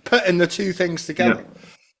even putting the two things together.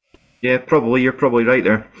 Yeah, probably. You're probably right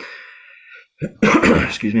there.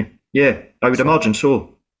 Excuse me. Yeah, I would imagine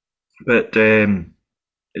so. But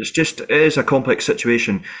it is a complex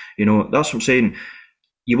situation. That's what I'm saying.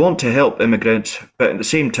 You want to help immigrants, but at the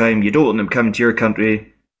same time, you don't want them coming to your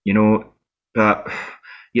country, but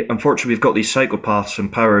unfortunately, we've got these psychopaths in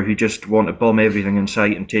power who just want to bomb everything in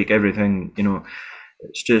sight and take everything,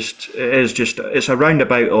 it's a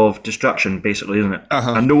roundabout of destruction, basically, isn't it?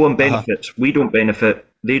 And no one benefits. We don't benefit.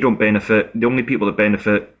 They don't benefit. The only people that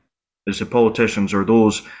benefit is the politicians or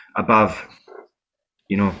those above,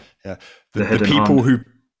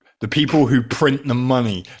 the people who print the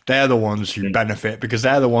money, they're the ones who benefit, because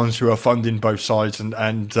they're the ones who are funding both sides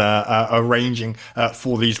and arranging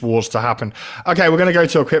for these wars to happen. Okay, we're going to go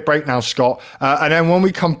to a quick break now, Scott. And then when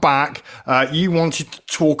we come back, you wanted to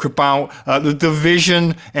talk about the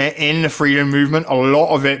division in the freedom movement, a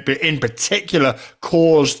lot of it, but in particular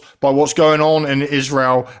caused by what's going on in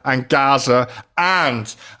Israel and Gaza.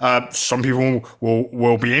 And some people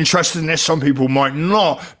will be interested in this, some people might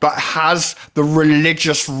not, but has the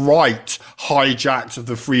religious right hijacked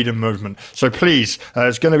the freedom movement? So please,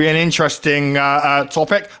 it's going to be an interesting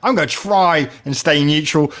topic. I'm going to try and stay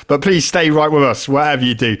neutral, but please stay right with us, whatever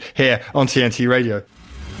you do, here on TNT Radio.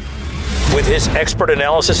 With his expert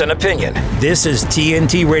analysis and opinion, this is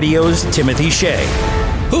TNT Radio's Timothy Shea.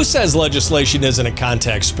 Who says legislation isn't a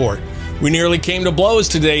contact sport? We nearly came to blows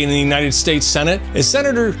today in the United States Senate as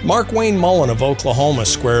Senator Markwayne Mullin of Oklahoma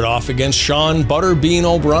squared off against Sean Butterbean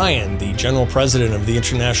O'Brien, the general president of the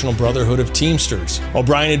International Brotherhood of Teamsters.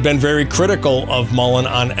 O'Brien had been very critical of Mullin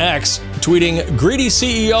on X, tweeting, "Greedy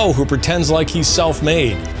CEO who pretends like he's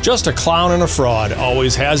self-made. Just a clown and a fraud.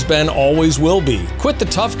 Always has been, always will be. Quit the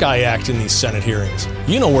tough guy act in these Senate hearings.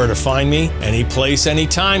 You know where to find me. Any place, any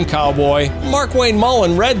time, cowboy." Markwayne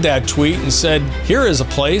Mullin read that tweet and said, "Here is a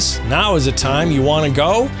place. Now Now is the time you want to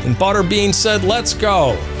go? And Butterbean said, let's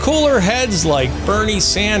go. Cooler heads like Bernie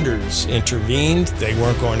Sanders intervened. They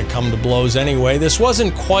weren't going to come to blows anyway. This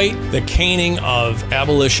wasn't quite the caning of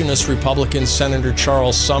abolitionist Republican Senator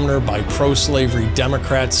Charles Sumner by pro-slavery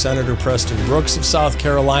Democrat Senator Preston Brooks of South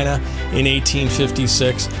Carolina in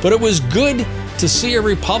 1856, but it was good to see a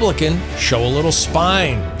Republican show a little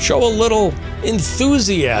spine, show a little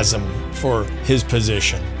enthusiasm for his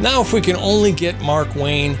position. Now, if we can only get Mark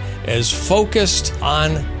Wayne as focused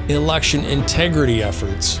on election integrity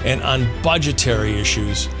efforts and on budgetary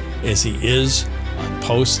issues as he is on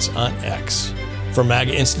posts on X. From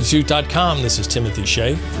MAGAInstitute.com, this is Timothy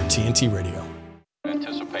Shea for TNT Radio.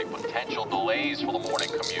 Anticipate potential delays for the morning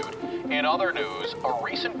commute. In other news, a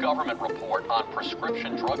recent government report on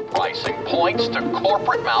prescription drug pricing points to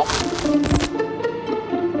corporate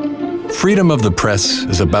Freedom of the press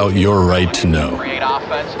is about your right to know. Create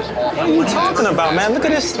offense is What are you talking about, man? Look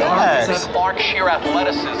at his stats. Clark sheer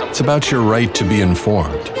athleticism. It's about your right to be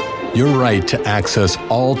informed. Your right to access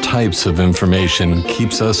all types of information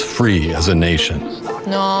keeps us free as a nation.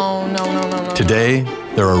 No. Today,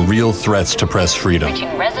 there are real threats to press freedom.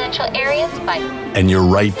 Reaching residential areas by... And your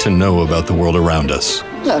right to know about the world around us.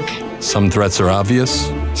 Look. Some threats are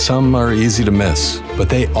obvious, some are easy to miss, but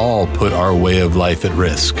they all put our way of life at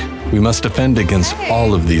risk. We must defend against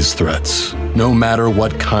all of these threats, no matter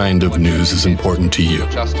what kind of news is important to you.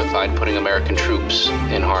 Justified putting American troops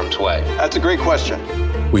in harm's way? That's a great question.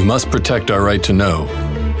 We must protect our right to know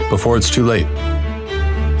before it's too late.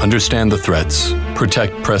 Understand the threats.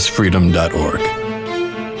 ProtectPressFreedom.org.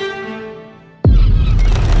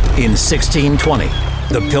 In 1620,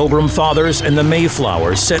 the Pilgrim Fathers and the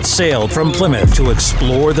Mayflowers set sail from Plymouth to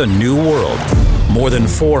explore the New World. More than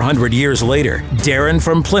 400 years later, Darren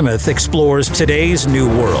from Plymouth explores today's New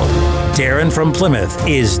World. Darren from Plymouth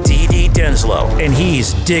is D.D. Denslow, and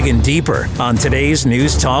he's digging deeper on today's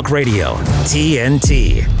News Talk Radio,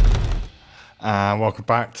 TNT. Welcome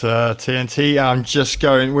back to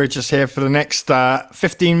TNT. We're just here for the next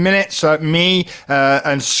 15 minutes. Me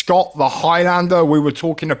and Scott, the Highlander, we were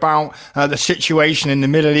talking about the situation in the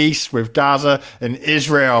Middle East with Gaza and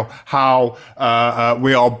Israel, how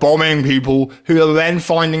we are bombing people who are then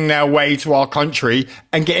finding their way to our country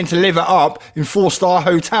and getting to live it up in 4-star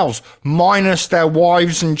hotels, minus their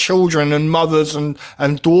wives and children and mothers and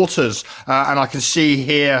daughters. And I can see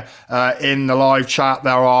here in the live chat,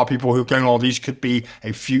 there are people who are going, oh, these could be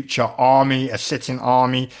a future army, a sitting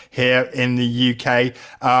army here in the UK.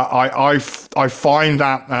 I find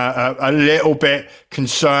that a little bit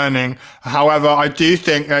concerning. However, I do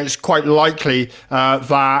think that it's quite likely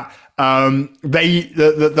that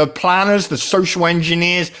the planners, the social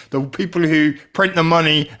engineers, the people who print the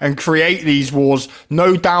money and create these wars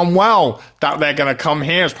know damn well that they're going to come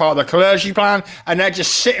here as part of the clergy plan, and they're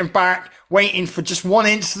just sitting back waiting for just one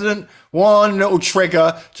incident, one little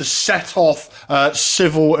trigger to set off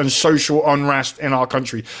civil and social unrest in our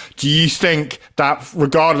country. Do you think that,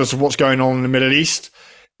 regardless of what's going on in the Middle East,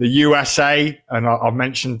 the USA, and I've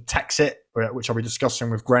mentioned Texit, which I'll be discussing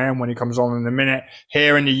with Graham when he comes on in a minute,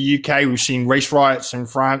 here in the UK, we've seen race riots in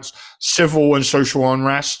France, civil and social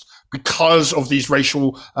unrest because of these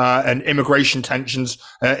racial and immigration tensions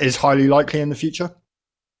is highly likely in the future?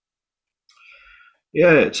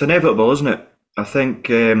 Yeah, it's inevitable, isn't it? I think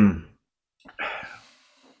the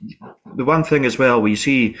one thing as well, we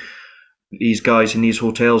see these guys in these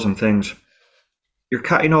hotels and things, you're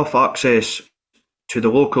cutting off access to the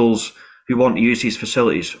locals who want to use these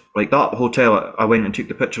facilities. Like that hotel I went and took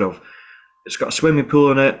the picture of, it's got a swimming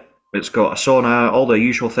pool in it, it's got a sauna, all the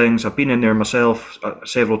usual things. I've been in there myself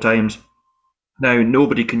several times. Now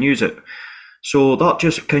nobody can use it. So that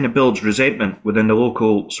just kind of builds resentment within the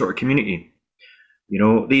local sort of community. You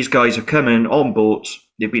know, these guys are coming on boats,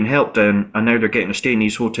 they've been helped in, and now they're getting to stay in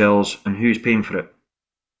these hotels, and who's paying for it?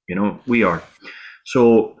 You know, we are.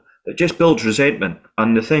 So it just builds resentment.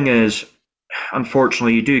 And the thing is,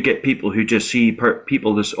 unfortunately, you do get people who just see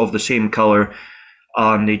people of the same colour,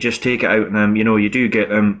 and they just take it out on them. You know, you do get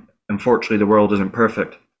them. Unfortunately, the world isn't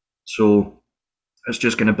perfect. So it's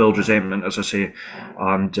just going to build resentment, as I say.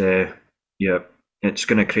 And yeah, it's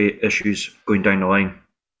going to create issues going down the line.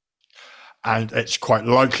 And it's quite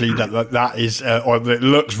likely that is, or it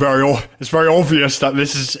looks it's very obvious that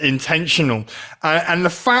this is intentional. And the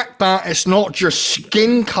fact that it's not just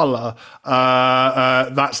skin color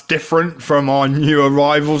that's different from our new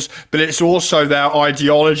arrivals, but it's also their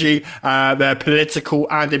ideology, their political,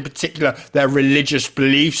 and in particular their religious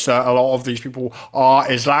beliefs. A lot of these people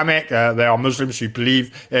are Islamic. They are Muslims who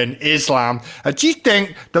believe in Islam. Do you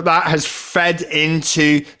think that has fed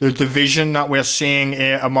into the division that we're seeing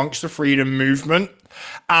here amongst the freedom movement?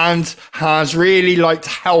 and has really like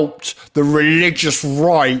helped the religious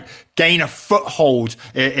right gain a foothold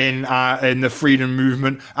in the freedom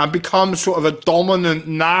movement and become sort of a dominant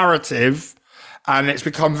narrative. And it's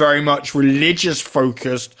become very much religious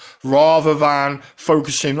focused rather than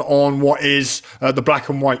focusing on what is the black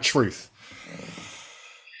and white truth.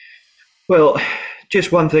 Well,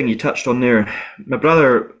 just one thing you touched on there. My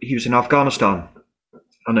brother, he was in Afghanistan,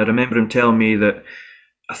 and I remember him telling me that,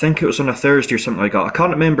 I think it was on a Thursday or something like that. I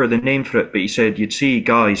can't remember the name for it, but he said you'd see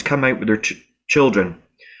guys come out with their children,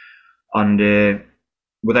 and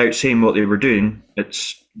without saying what they were doing,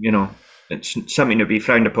 it's something to be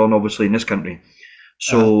frowned upon, obviously, in this country.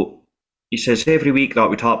 So he says every week that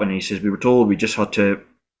would happen. He says we were told we just had to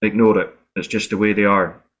ignore it. It's just the way they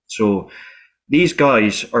are. So these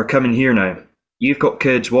guys are coming here now. You've got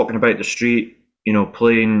kids walking about the street,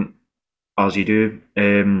 playing as you do.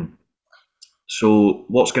 So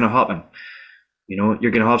what's going to happen? You're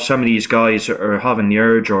going to have some of these guys that are having the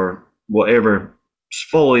urge or whatever,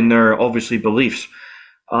 following their obviously beliefs,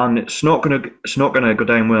 and it's not going to go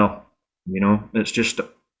down well. It's just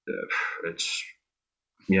it's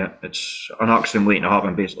an accident waiting to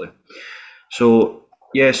happen, basically. So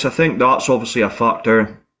yes, I think that's obviously a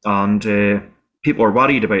factor, and people are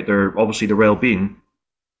worried about their well-being,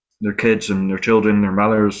 their kids and their children, their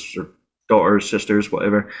mothers, their daughters, sisters,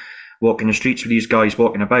 whatever, walking the streets with these guys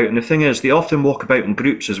walking about. And the thing is, they often walk about in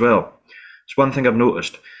groups as well. It's one thing I've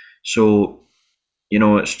noticed. So,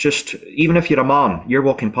 it's just, even if you're a man, you're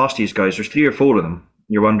walking past these guys, there's 3 or 4 of them,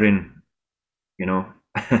 you're wondering,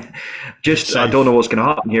 just, I don't know what's going to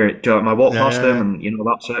happen here. Am I walk past them and,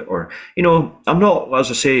 that's it? Or, I'm not, as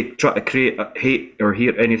I say, trying to create hate or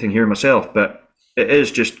hear anything here myself, but it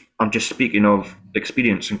is just, I'm just speaking of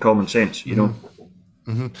experience and common sense,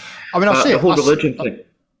 Mm-hmm. I mean, I see the it. whole religion thing.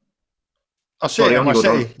 I see it in my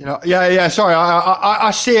city. Sorry.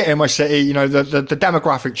 I see it in my city. The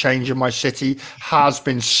demographic change in my city has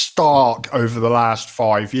been stark over the last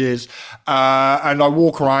 5 years. And I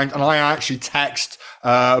walk around and I actually text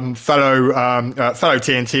fellow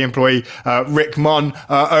TNT employee Rick Munn.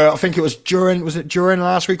 I think it was during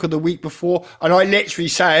last week or the week before, and I literally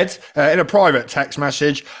said in a private text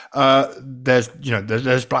message,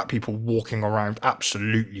 there's black people walking around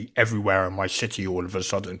absolutely everywhere in my city all of a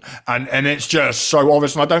sudden, and it's just so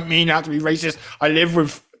obvious. And I don't mean that to be racist. I live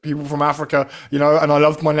with people from Africa, and I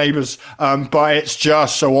love my neighbours, but it's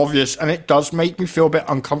just so obvious, and it does make me feel a bit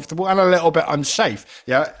uncomfortable and a little bit unsafe.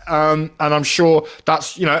 And I'm sure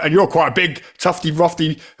that's, and you're quite a big, tufty,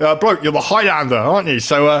 roughy bloke. You're the Highlander, aren't you?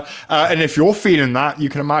 So, and if you're feeling that, you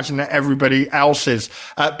can imagine that everybody else is.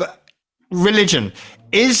 But religion,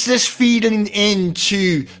 is this feeding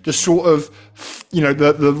into the sort of,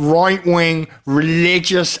 the right-wing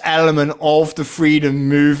religious element of the freedom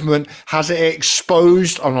movement? Has it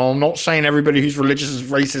exposed, and I'm not saying everybody who's religious is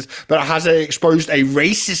racist, but has it exposed a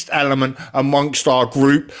racist element amongst our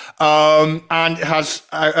group, and has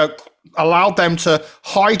allowed them to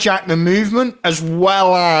hijack the movement as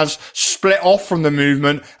well as split off from the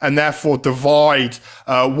movement and therefore divide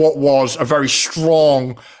what was a very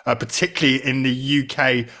strong, particularly in the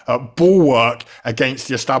UK, bulwark against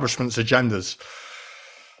the establishment's agendas?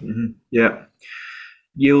 Mm-hmm. Yeah.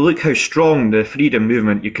 You look how strong the freedom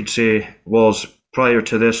movement, you could say, was prior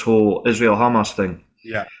to this whole Israel-Hamas thing.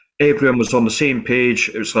 Yeah. Everyone was on the same page.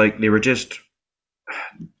 It was like they were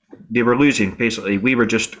losing, basically. We were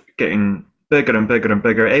just getting bigger and bigger and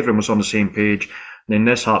bigger. Everyone was on the same page. And then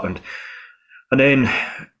this happened. And then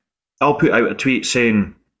I'll put out a tweet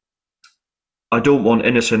saying, I don't want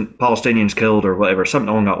innocent Palestinians killed or whatever, something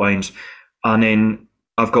along that lines. And then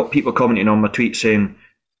I've got people commenting on my tweet saying,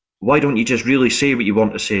 why don't you just really say what you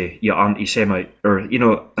want to say, you anti-Semite, or,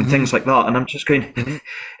 and things like that. And I'm just going,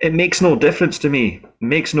 it makes no difference to me. It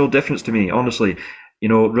makes no difference to me, honestly.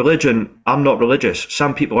 Religion, I'm not religious.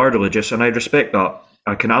 Some people are religious, and I respect that.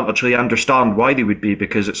 I can actually understand why they would be,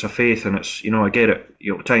 because it's a faith, and it's, I get it.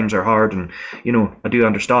 Times are hard, and, I do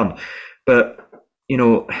understand. But,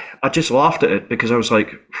 I just laughed at it because I was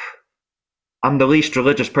like, I'm the least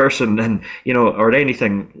religious person, and, or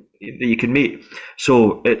anything that you can meet.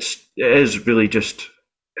 So it is really just,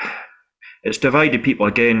 it's divided people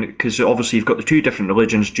again, because obviously you've got the 2 different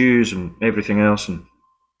religions, Jews and everything else, and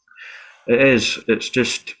it's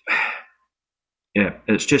just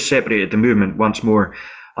separated the movement once more.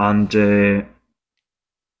 And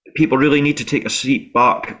people really need to take a seat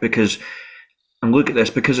back and look at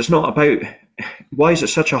this, because it's not about, why is it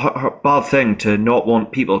such a bad thing to not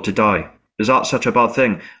want people to die? Is that such a bad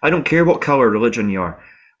thing? I don't care what colour religion you are.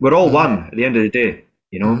 We're all one at the end of the day,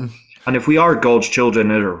 And if we are God's children,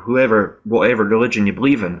 or whatever religion you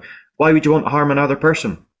believe in, why would you want to harm another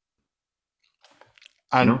person?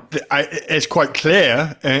 And it's quite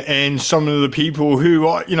clear in some of the people who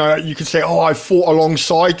are, you could say, I fought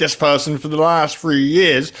alongside this person for the last 3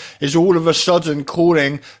 years, is all of a sudden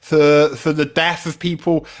calling for the death of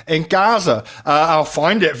people in Gaza. I'll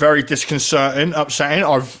find it very disconcerting, upsetting.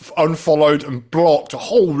 I've unfollowed and blocked a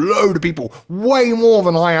whole load of people, way more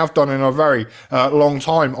than I have done in a very long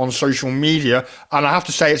time on social media. And I have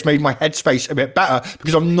to say it's made my headspace a bit better,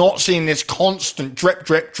 because I'm not seeing this constant drip,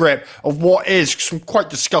 drip, drip of what is some quite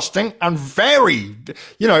disgusting and very,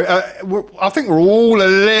 I think we're all a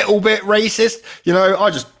little bit racist. I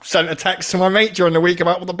just sent a text to my mate during the week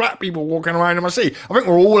about all the black people walking around in my city. I think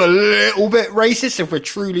we're all a little bit racist, if we're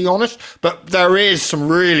truly honest, but there is some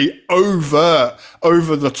really overt,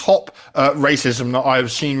 over the top racism that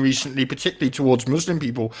I've seen recently, particularly towards Muslim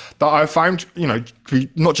people, that I found, to be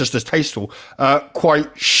not just distasteful, quite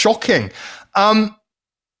shocking.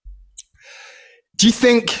 Do you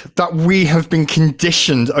think that we have been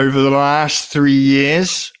conditioned over the last 3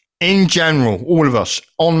 years, in general, all of us,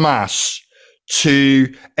 en masse,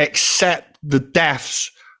 to accept the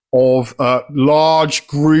deaths of large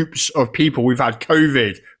groups of people? We've had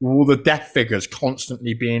COVID, with all the death figures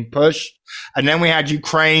constantly being pushed. And then we had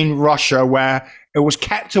Ukraine, Russia, where it was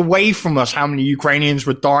kept away from us how many Ukrainians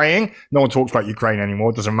were dying. No one talks about Ukraine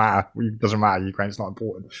anymore. It doesn't matter. It doesn't matter. Ukraine, it's not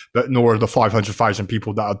important. But nor are the 500,000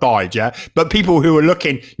 people that have died, yeah? But people who are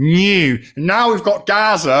looking new. Now we've got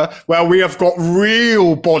Gaza, where we have got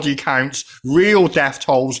real body counts, real death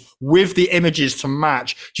tolls, with the images to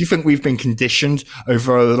match. Do you think we've been conditioned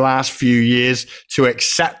over the last few years to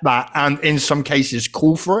accept that and in some cases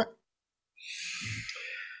call for it?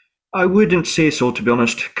 I wouldn't say so, to be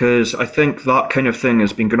honest, because I think that kind of thing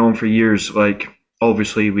has been going on for years. Like,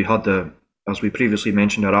 obviously, we had as we previously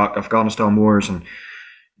mentioned, Iraq, Afghanistan wars, and,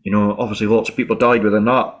 obviously lots of people died within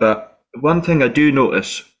that. But one thing I do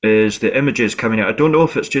notice is the images coming out. I don't know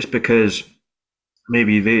if it's just because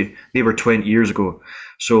maybe they were 20 years ago,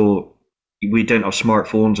 so we didn't have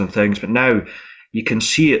smartphones and things, but now you can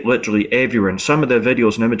see it literally everywhere. And some of the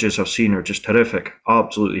videos and images I've seen are just horrific,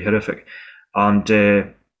 absolutely horrific.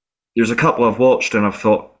 And there's a couple I've watched and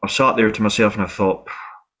I sat there to myself and I thought,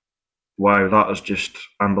 wow, that is just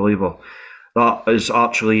unbelievable. That has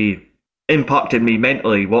actually impacted me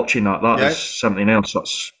mentally watching that. That is something else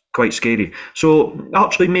that's quite scary. So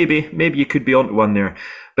actually, maybe you could be onto one there.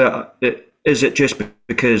 But is it just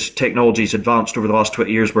because technology's advanced over the last 20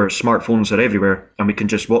 years where smartphones are everywhere and we can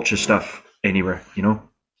just watch this stuff anywhere,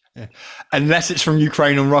 Yeah. Unless it's from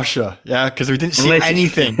Ukraine and Russia, because we didn't see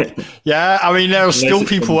anything. I mean, there are still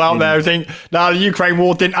people out there who think, no, the Ukraine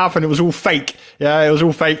war didn't happen, it was all fake. It was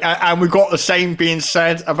all fake. And we've got the same being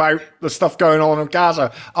said about the stuff going on in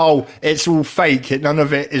Gaza. Oh, it's all fake, none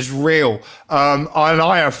of it is real. And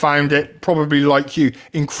I have found it, probably like you,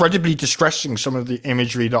 incredibly distressing, some of the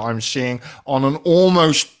imagery that I'm seeing on an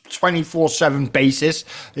almost 24/7 basis.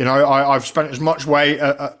 I've spent as much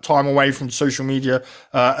time away from social media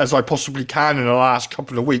as I possibly can in the last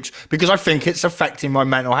couple of weeks, because I think it's affecting my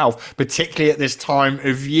mental health, particularly at this time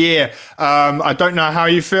of year. I don't know how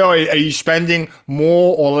you feel. Are you spending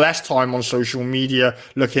more or less time on social media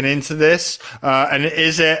looking into this? And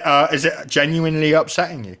is it genuinely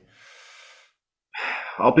upsetting you?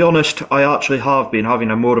 I'll be honest, I actually have been having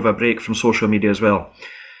more of a break from social media as well.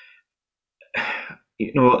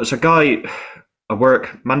 As a guy, I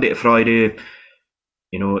work Monday to Friday.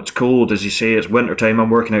 It's cold, as you say, it's winter time, I'm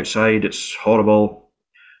working outside, it's horrible.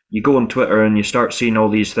 You go on Twitter and you start seeing all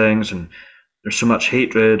these things, and there's so much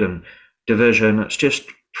hatred and division. It's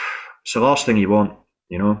the last thing you want,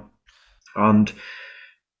 And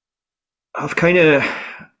I've kind of,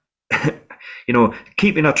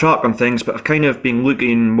 keeping a track on things, but I've kind of been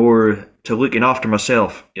looking after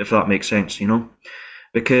myself, if that makes sense,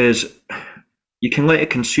 because you can let it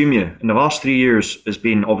consume you. And the last 3 years has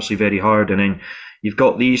been obviously very hard. And then you've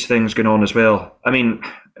got these things going on as well. I mean,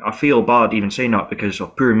 I feel bad even saying that, because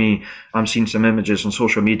poor me, I'm seeing some images on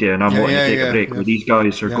social media and I'm wanting to take a break where these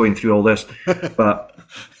guys are going through all this. But,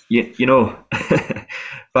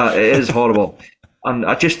 but it is horrible. And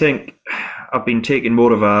I just think I've been taking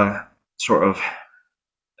more of a sort of,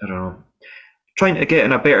 I don't know, trying to get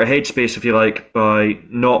in a better headspace, if you like, by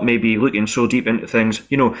not maybe looking so deep into things.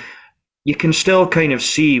 You can still kind of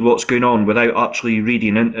see what's going on without actually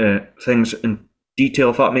reading into things in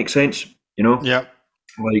detail, if that makes sense, Yeah.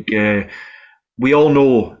 Like, we all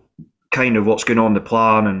know kind of what's going on, the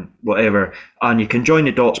plan and whatever, and you can join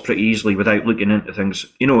the dots pretty easily without looking into things,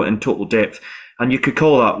 in total depth. And you could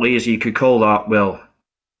call that lazy, you could call that, well,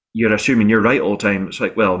 you're assuming you're right all the time. It's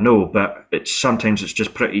like, well, no, but sometimes it's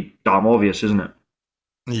just pretty damn obvious, isn't it?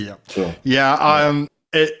 Yeah. So. Yeah.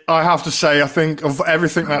 I have to say, I think of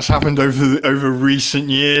everything that's happened over recent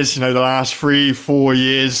years, the last 3-4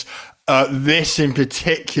 years, this in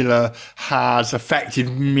particular has affected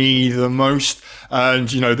me the most. And,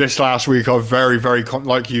 this last week, I've very, very,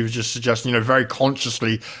 like you just suggested, very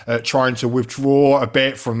consciously trying to withdraw a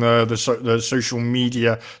bit from the social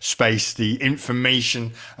media space, the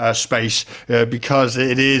information space, because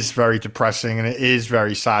it is very depressing and it is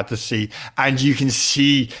very sad to see. And you can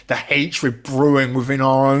see the hatred brewing within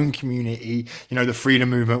our own community, the freedom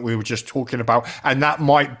movement we were just talking about. And that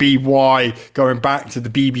might be why, going back to the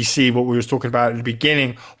BBC, what we were talking about at the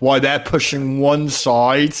beginning, why they're pushing one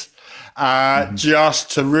side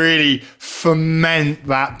just to really foment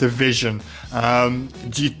that division.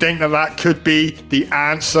 Do you think that could be the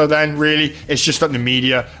answer then, really? It's just that the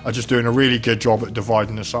media are just doing a really good job at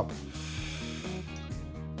dividing us up.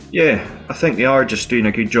 Yeah, I think they are just doing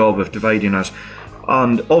a good job of dividing us.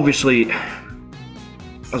 And obviously,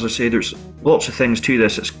 as I say, there's lots of things to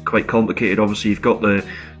this. It's quite complicated. Obviously, you've got the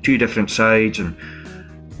two different sides, and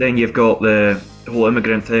then you've got the whole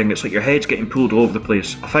immigrant thing. It's like your head's getting pulled all over the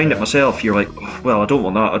place. I find it myself. You're like, oh, well, I don't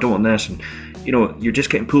want that, I don't want this, and you're just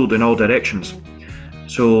getting pulled in all directions.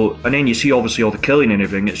 So, and then you see obviously all the killing and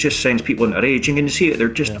everything. It just sends people into rage. You can see it. They're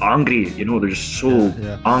just angry. They're just so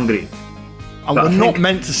angry. And we're not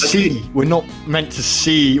meant to see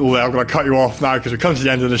all that. I'm going to cut you off now because we come to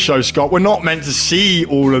the end of the show, Scott. We're not meant to see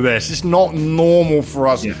all of this. It's not normal for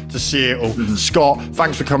us to see it all. Scott,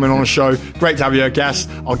 thanks for coming on the show. Great to have you a guest.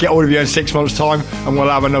 I'll get all of you in 6 months' time and we'll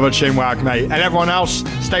have another chinwag, mate. And everyone else,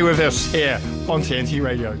 stay with us here on TNT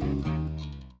Radio.